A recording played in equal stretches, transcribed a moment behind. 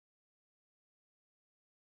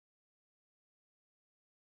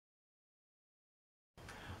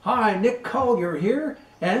Hi, Nick Collier here,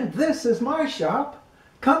 and this is my shop.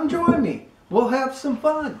 Come join me. We'll have some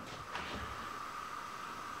fun.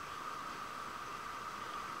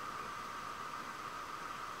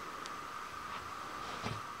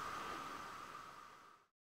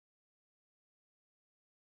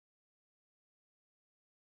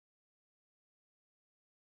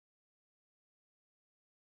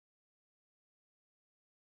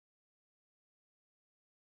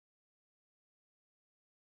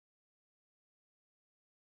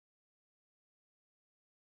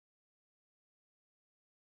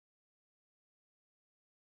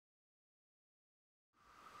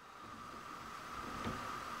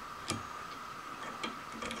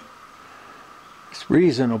 It's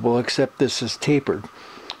reasonable, except this is tapered.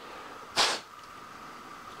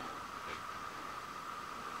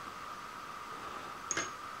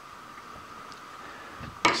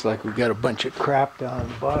 Looks like we got a bunch of crap down at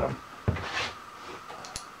the bottom.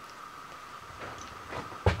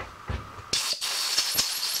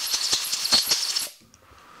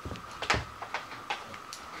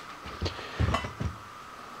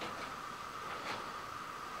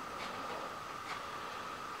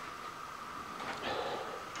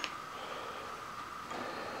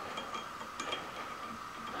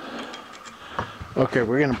 Okay,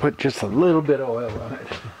 we're going to put just a little bit of oil on it.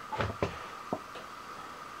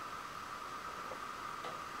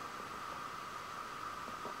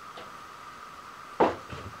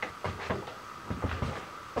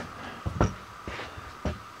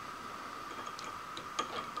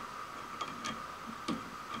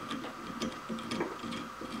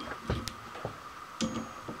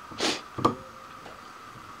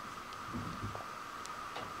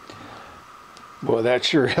 Boy, that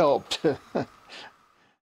sure helped.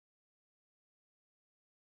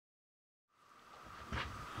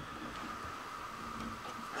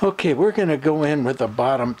 Okay, we're going to go in with a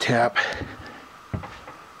bottom tap.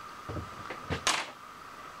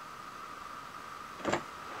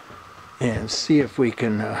 And see if we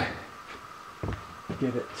can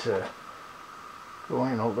get it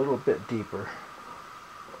going a little bit deeper.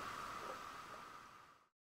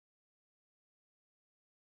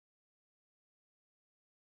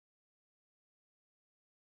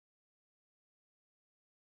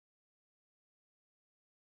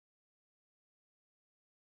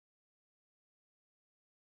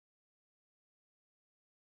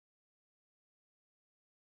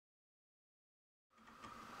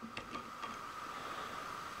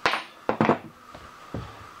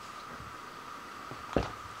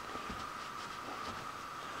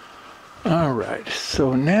 All right,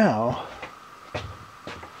 so now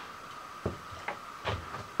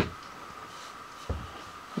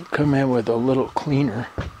we'll come in with a little cleaner.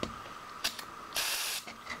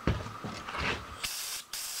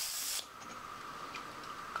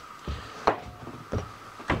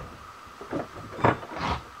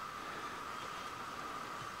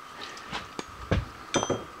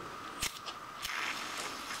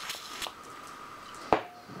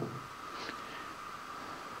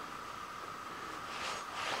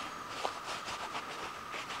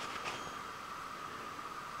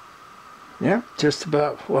 Yeah, just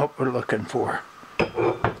about what we're looking for. Let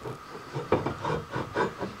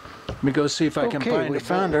me go see if I can find it. Okay, we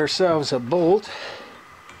found ourselves a bolt.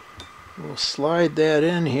 We'll slide that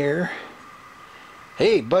in here.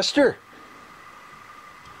 Hey, Buster!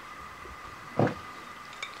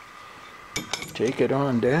 Take it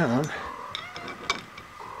on down.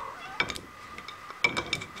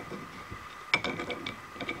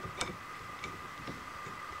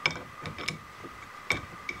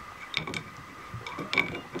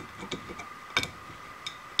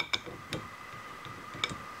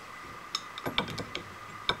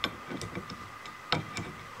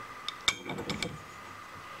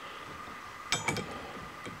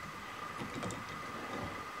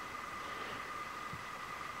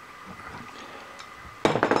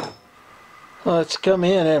 Let's come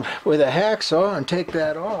in with a hacksaw and take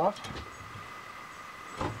that off.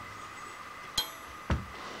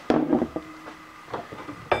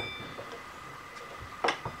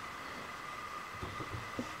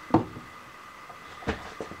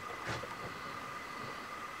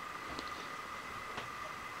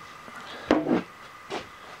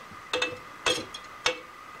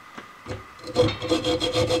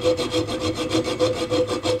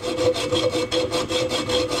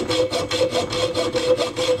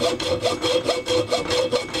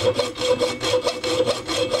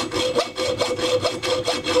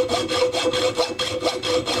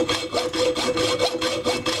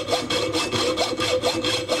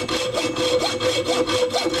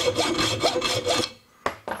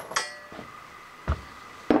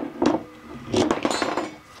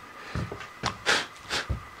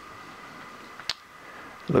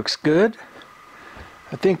 looks good.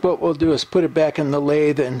 I think what we'll do is put it back in the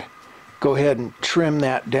lathe and go ahead and trim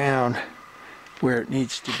that down where it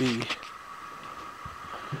needs to be.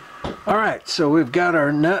 All right, so we've got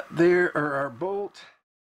our nut there, or our bolt.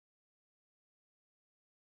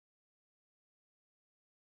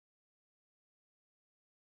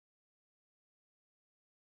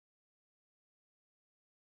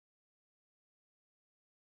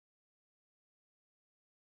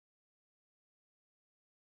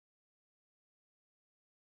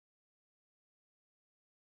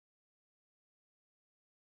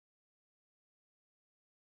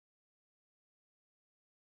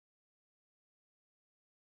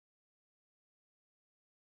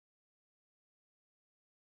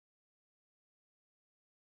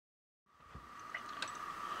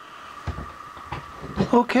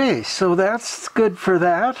 Okay, so that's good for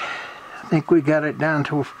that. I think we got it down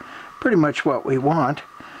to pretty much what we want.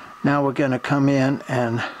 Now we're going to come in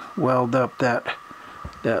and weld up that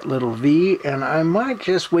little V, and I might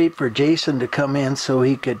just wait for Jason to come in so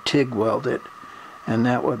he could TIG weld it, and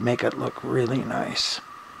that would make it look really nice.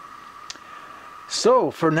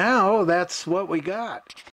 So for now, that's what we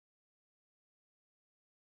got.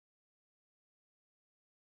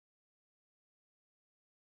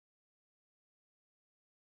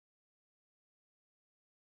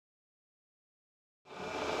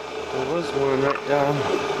 There was one right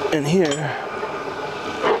down in here.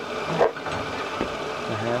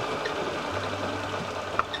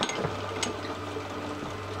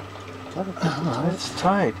 Oh, it's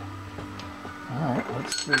tight. Alright,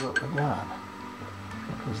 let's see what we got.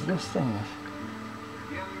 Because this thing is...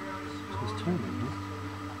 Just turning,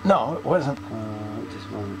 No, it wasn't. it just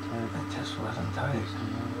wasn't tight. It just wasn't tight.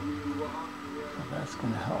 So that's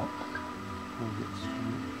going to help.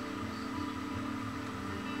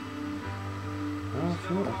 I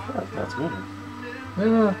feel like that's good.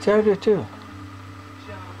 Yeah, I do too.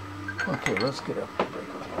 Okay, let's get up.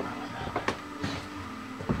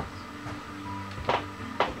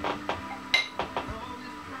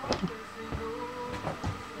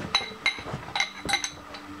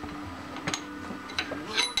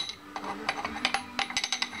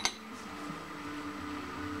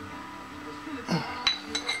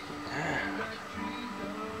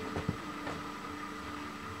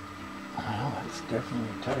 Well, it's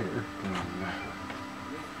definitely tighter.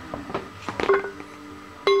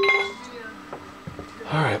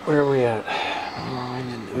 All right, where are we at?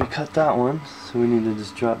 We cut that one, so we need to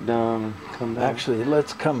just drop down and come back. Actually,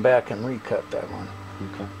 let's come back and recut that one.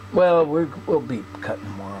 Okay. Well, we'll be cutting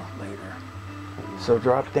more later. So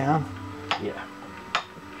drop down. Yeah.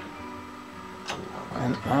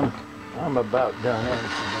 And I'm about done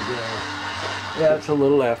everything today. Yeah, it's a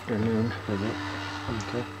little afternoon. Is it?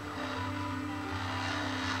 Okay.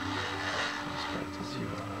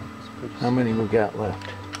 How many we got left?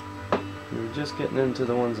 We were just getting into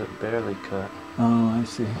the ones that barely cut. Oh, I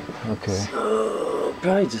see. Okay. So,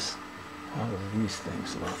 probably just How do these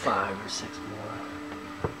things look? 5 or 6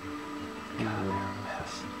 more. God, they're a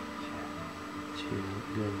mess. Gee,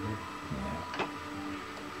 look good, Yeah.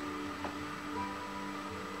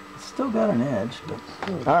 It's still got an edge, but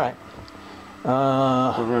all right.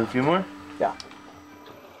 We'll run a few more? Yeah.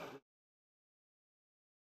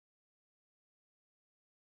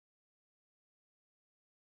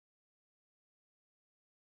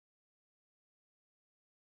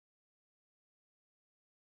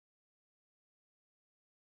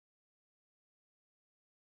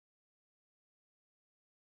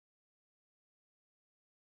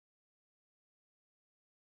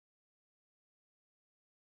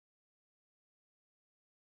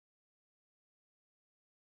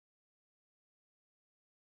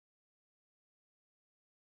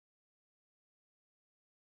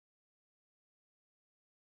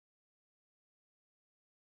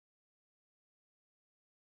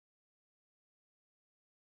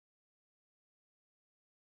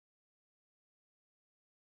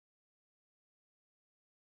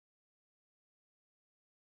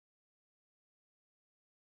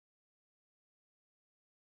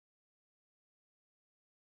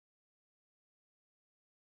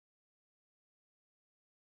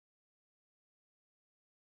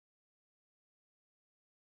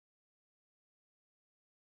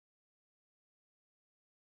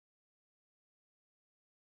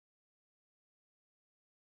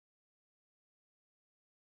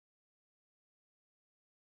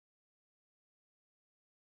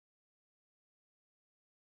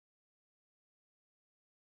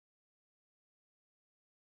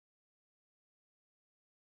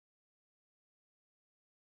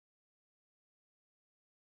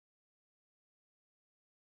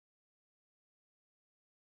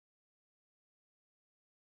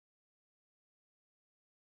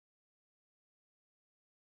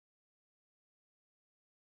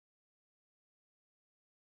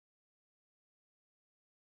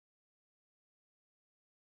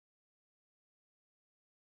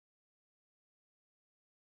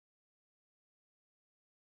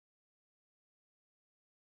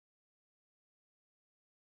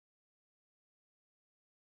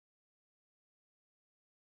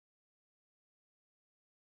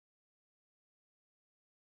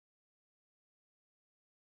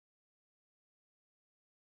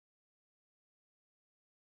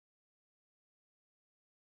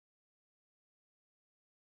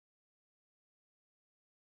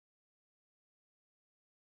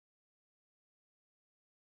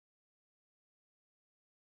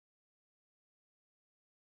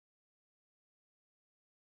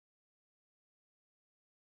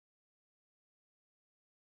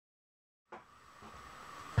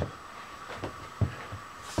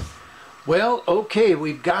 Well, okay,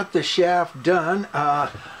 we've got the shaft done.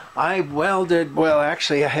 I welded, well,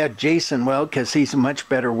 actually I had Jason weld because he's a much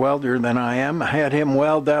better welder than I am. I had him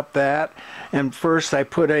weld up that, and first I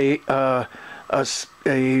put a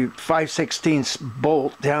 5/16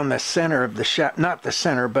 bolt down the center of the shaft, not the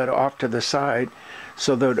center, but off to the side,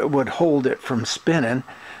 so that it would hold it from spinning.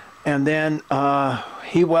 And then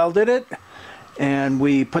he welded it, and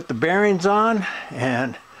we put the bearings on,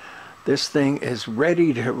 and this thing is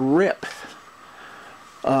ready to rip.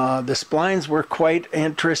 The splines were quite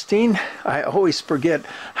interesting. I always forget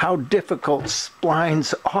how difficult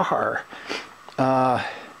splines are.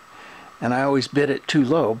 And I always bid it too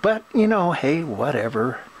low. But, you know, hey,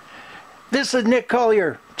 whatever. This is Nick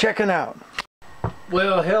Collier, checking out.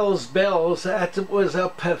 Well, hell's bells, that was a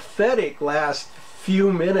pathetic last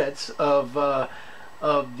few minutes of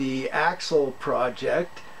the axle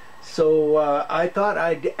project. So I thought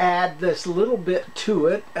I'd add this little bit to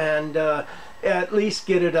it and at least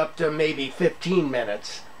get it up to maybe 15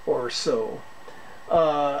 minutes or so.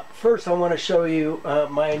 First I want to show you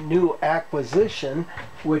my new acquisition,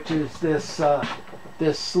 which is this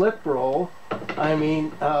this slip roll. I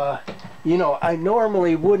mean, you know, I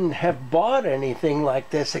normally wouldn't have bought anything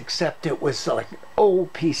like this, except it was like an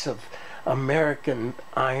old piece of American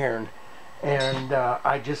iron, and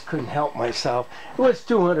I just couldn't help myself. It was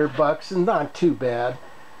 200 bucks and not too bad,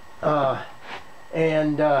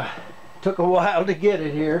 and took a while to get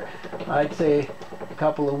it here. I'd say a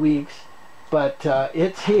couple of weeks, but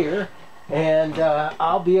it's here, and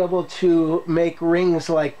I'll be able to make rings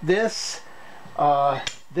like this,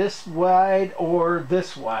 this wide or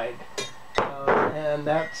this wide, and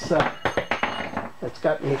that's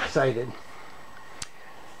got me excited.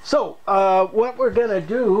 So what we're gonna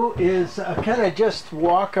do is kind of just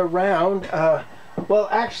walk around. Well,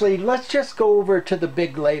 actually, let's just go over to the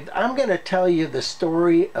big lathe. I'm going to tell you the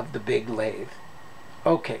story of the big lathe.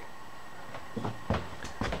 Okay.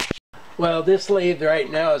 Well, this lathe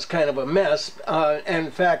right now is kind of a mess. And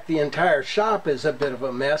in fact, the entire shop is a bit of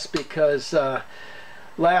a mess because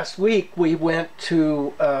last week we went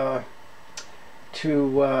to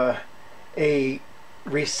a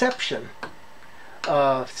reception.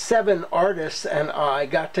 7 artists and I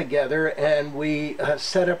got together, and we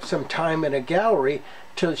set up some time in a gallery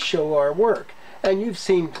to show our work. And you've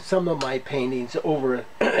seen some of my paintings over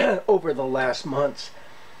over the last months.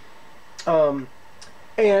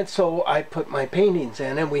 And so I put my paintings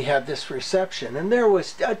in, and we had this reception, and there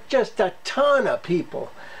was just a ton of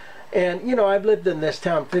people. And you know, I've lived in this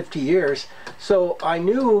town 50 years, so I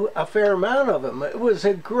knew a fair amount of them. It was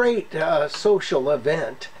a great social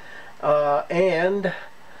event. And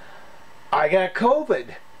I got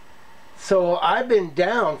COVID. So I've been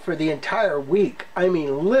down for the entire week. I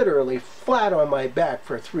mean, literally flat on my back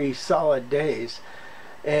for 3 solid days.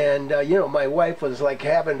 And, you know, my wife was like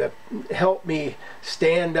having to help me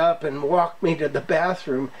stand up and walk me to the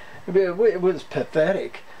bathroom. It was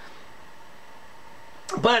pathetic.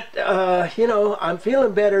 But, you know, I'm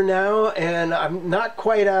feeling better now, and I'm not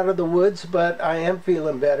quite out of the woods, but I am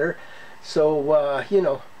feeling better. So, you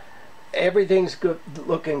know, everything's good,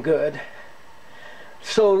 looking good.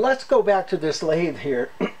 So let's go back to this lathe here.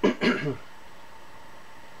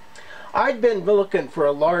 I'd been looking for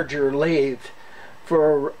a larger lathe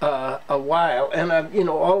for a while, and you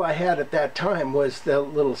know, all I had at that time was the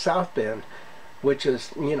little South Bend, which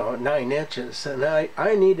is, you know, 9 inches, and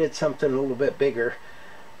I needed something a little bit bigger.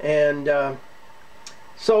 And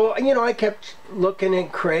so, you know, I kept looking in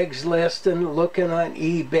Craigslist and looking on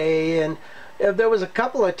eBay, and there was a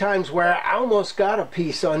couple of times where I almost got a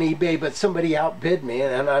piece on eBay, but somebody outbid me,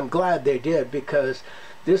 and I'm glad they did, because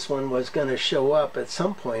this one was going to show up at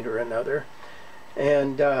some point or another.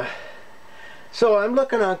 And so I'm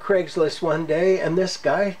looking on Craigslist one day, and this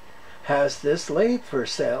guy has this lathe for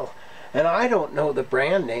sale, and I don't know the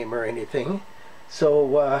brand name or anything.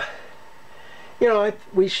 So you know,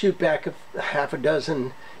 we shoot back half a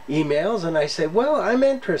dozen emails, and I say, well, I'm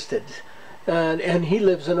interested. And he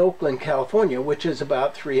lives in Oakland, California, which is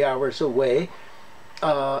about 3 hours away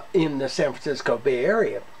in the San Francisco Bay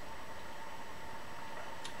Area.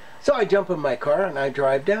 So I jump in my car and I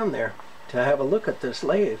drive down there to have a look at this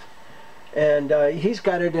lathe. And he's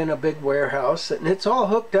got it in a big warehouse, and it's all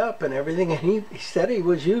hooked up and everything, and he said he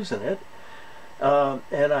was using it.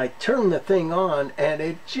 And I turned the thing on, and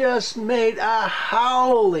it just made a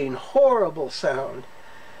howling, horrible sound.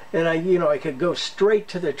 And you know, I could go straight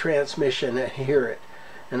to the transmission and hear it.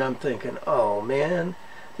 And I'm thinking, oh man,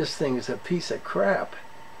 this thing is a piece of crap.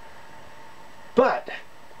 But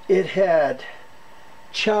it had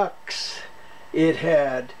chucks, it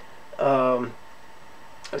had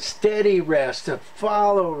steady rest, a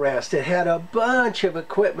follow rest. It had a bunch of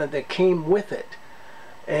equipment that came with it.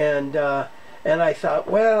 And I thought,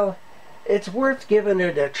 well, it's worth giving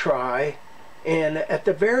it a try. And at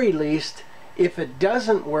the very least, if it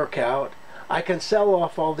doesn't work out, I can sell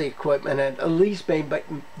off all the equipment and at least maybe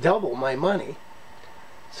double my money.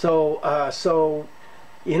 So,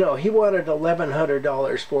 you know, he wanted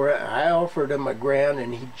 $1,100 for it. I offered him $1,000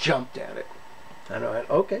 and he jumped at it. And I went,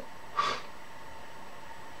 okay.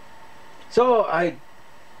 So I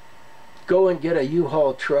go and get a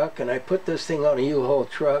U-Haul truck, and I put this thing on a U-Haul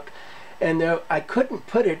truck, and I couldn't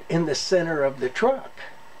put it in the center of the truck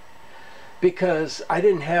because I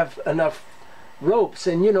didn't have enough ropes.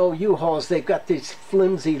 And you know, U-Hauls, they've got these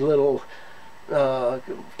flimsy little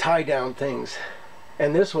tie-down things,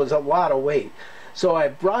 and this was a lot of weight. So I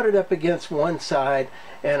brought it up against one side,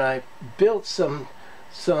 and I built some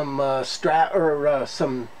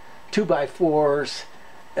 2x4s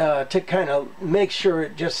to kind of make sure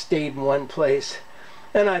it just stayed in one place.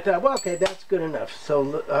 And I thought, well, okay, that's good enough.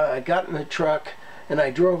 So I got in the truck and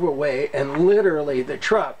I drove away, and literally the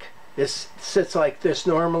truck sits like this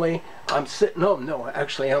normally. I'm sitting,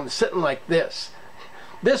 actually I'm sitting like this.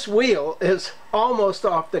 This wheel is almost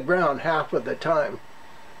off the ground half of the time.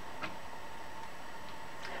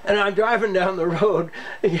 And I'm driving down the road,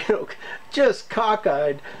 you know, just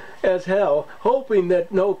cockeyed as hell, hoping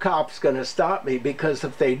that no cop's going to stop me, because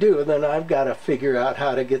if they do, then I've got to figure out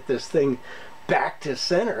how to get this thing back to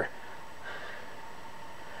center.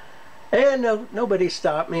 And nobody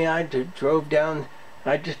stopped me. I drove down.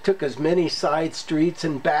 I just took as many side streets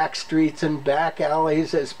and back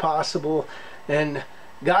alleys as possible, and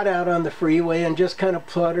got out on the freeway and just kind of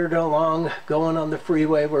pluttered along, going on the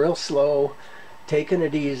freeway real slow, taking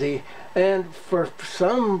it easy. And for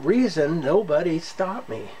some reason, nobody stopped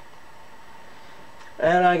me.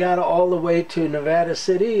 And I got all the way to Nevada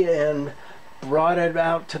City and brought it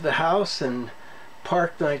out to the house and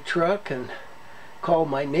parked my truck and called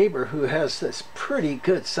my neighbor, who has this pretty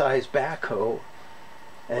good sized backhoe.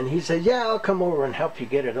 And he said, yeah, I'll come over and help you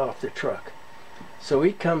get it off the truck. So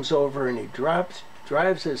he comes over and he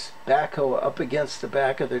drives his backhoe up against the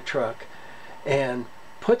back of the truck and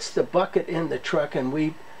puts the bucket in the truck, and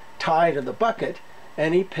we tie to the bucket,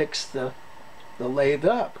 and he picks the lathe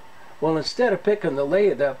up. Well, instead of picking the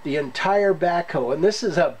lathe up, the entire backhoe, and this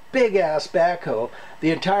is a big ass backhoe,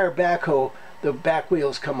 the entire backhoe, the back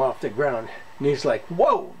wheels come off the ground. And he's like,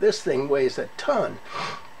 whoa, this thing weighs a ton.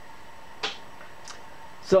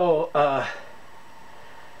 So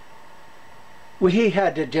he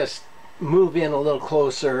had to just move in a little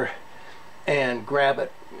closer and grab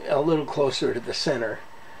it a little closer to the center,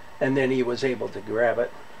 and then he was able to grab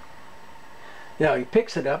it. Now he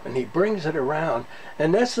picks it up and he brings it around,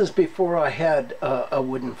 and this is before I had a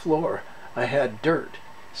wooden floor. I had dirt,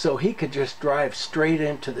 so he could just drive straight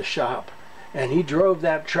into the shop. And he drove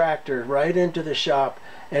that tractor right into the shop,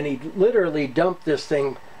 and he literally dumped this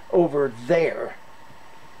thing over there.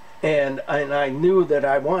 And I knew that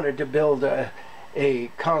I wanted to build a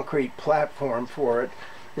concrete platform for it,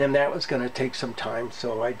 and that was going to take some time,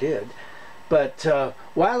 so I did. But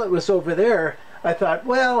while it was over there, I thought,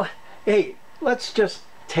 well, hey, let's just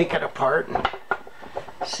take it apart and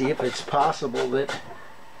see if it's possible that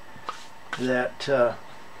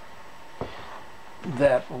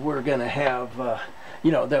we're going to have,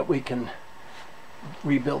 you know, that we can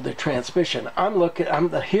rebuild the transmission.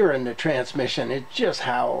 I'm hearing the transmission, it's just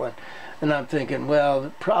howling, and I'm thinking,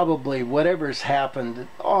 well, probably whatever's happened,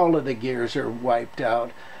 all of the gears are wiped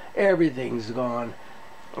out, everything's gone.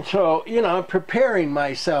 So, you know, I'm preparing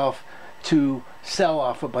myself to sell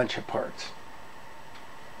off a bunch of parts.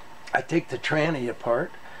 I take the tranny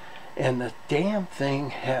apart, and the damn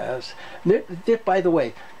thing has, by the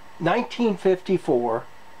way, 1954,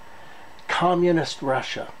 Communist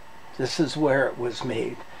Russia. This is where it was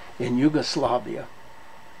made, in Yugoslavia.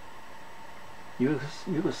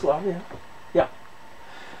 Yugoslavia? Yeah.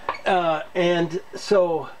 And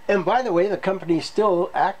so, and by the way, the company's still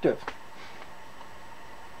active.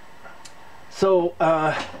 So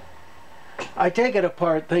I take it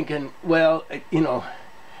apart thinking, well, you know,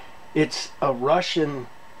 it's a Russian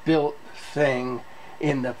built thing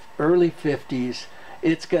in the early 50s.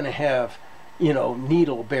 It's going to have, you know,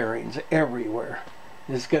 needle bearings everywhere.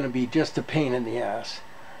 It's going to be just a pain in the ass.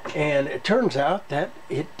 And it turns out that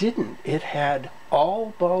it didn't. It had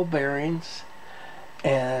all ball bearings,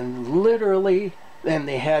 and literally, and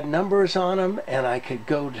they had numbers on them, and I could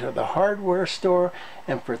go to the hardware store,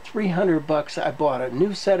 and for $300 I bought a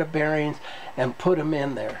new set of bearings and put them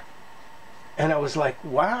in there. And I was like,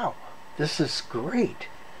 wow, this is great.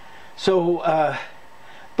 So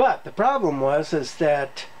But the problem was is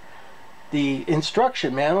that the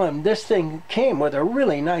instruction manual, and this thing came with a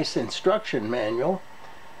really nice instruction manual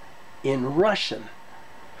in Russian.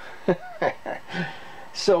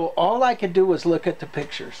 So all I could do was look at the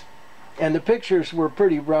pictures, and the pictures were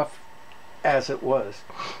pretty rough as it was.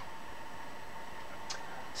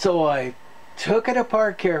 So I took it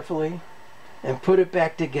apart carefully and put it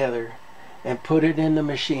back together and put it in the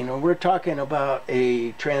machine. And we're talking about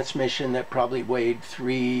a transmission that probably weighed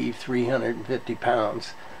 350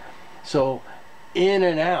 pounds. So in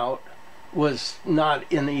and out was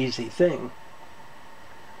not an easy thing.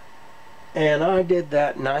 And I did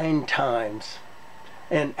that 9 times.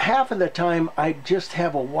 And half of the time I'd just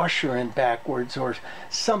have a washer in backwards, or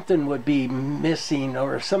something would be missing,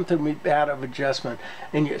 or something would be out of adjustment.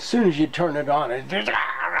 And as soon as you turn it on, it just,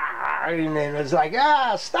 and it was like,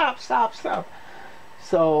 stop, stop, stop.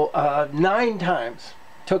 So 9 times.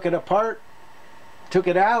 Took it apart, took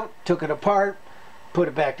it out, took it apart, put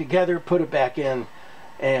it back together, put it back in,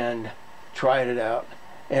 and tried it out.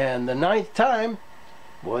 And the 9th time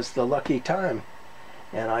was the lucky time.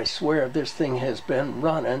 And I swear this thing has been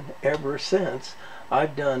running ever since.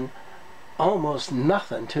 I've done almost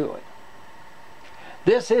nothing to it.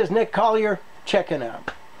 This is Nick Collier checking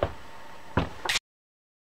out.